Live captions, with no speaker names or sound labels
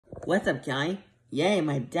what's up, Kelly? Yay,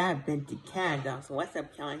 my dad been to Canada. So what's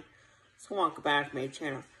up, Kelly? So welcome back to my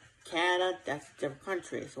channel. Canada, that's a different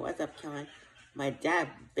country. So what's up, Kelly? My dad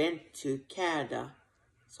been to Canada.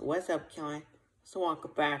 So what's up, Kelly? So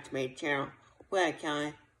welcome back to my channel. Well,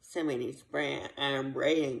 Kelly, Simony Spring and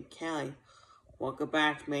Brayden Kelly. Welcome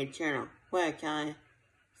back to my channel. Well, Kelly,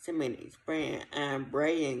 Simony Spring and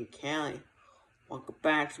Brayden Kelly. Welcome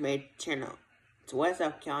back to my channel. So what's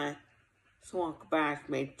up, Kelly? So welcome back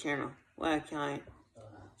to my channel. Well, Kelly,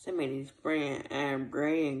 Simony Spring and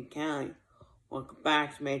Brayden Kelly. Welcome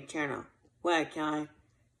back to my channel. Well, Kelly,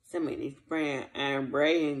 Simony Spring and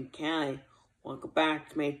Brayden Kelly. Welcome back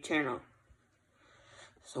to my channel.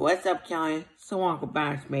 So what's up, Kelly? So welcome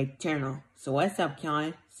back to my channel. So what's up,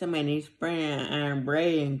 Kelly? Simony Spring and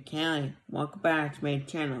Brayden Kelly. Welcome back to my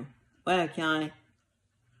channel. Well, Kelly.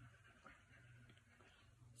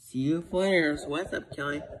 See you later. So what's up,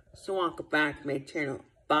 Kelly? So welcome back to my channel.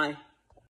 Bye.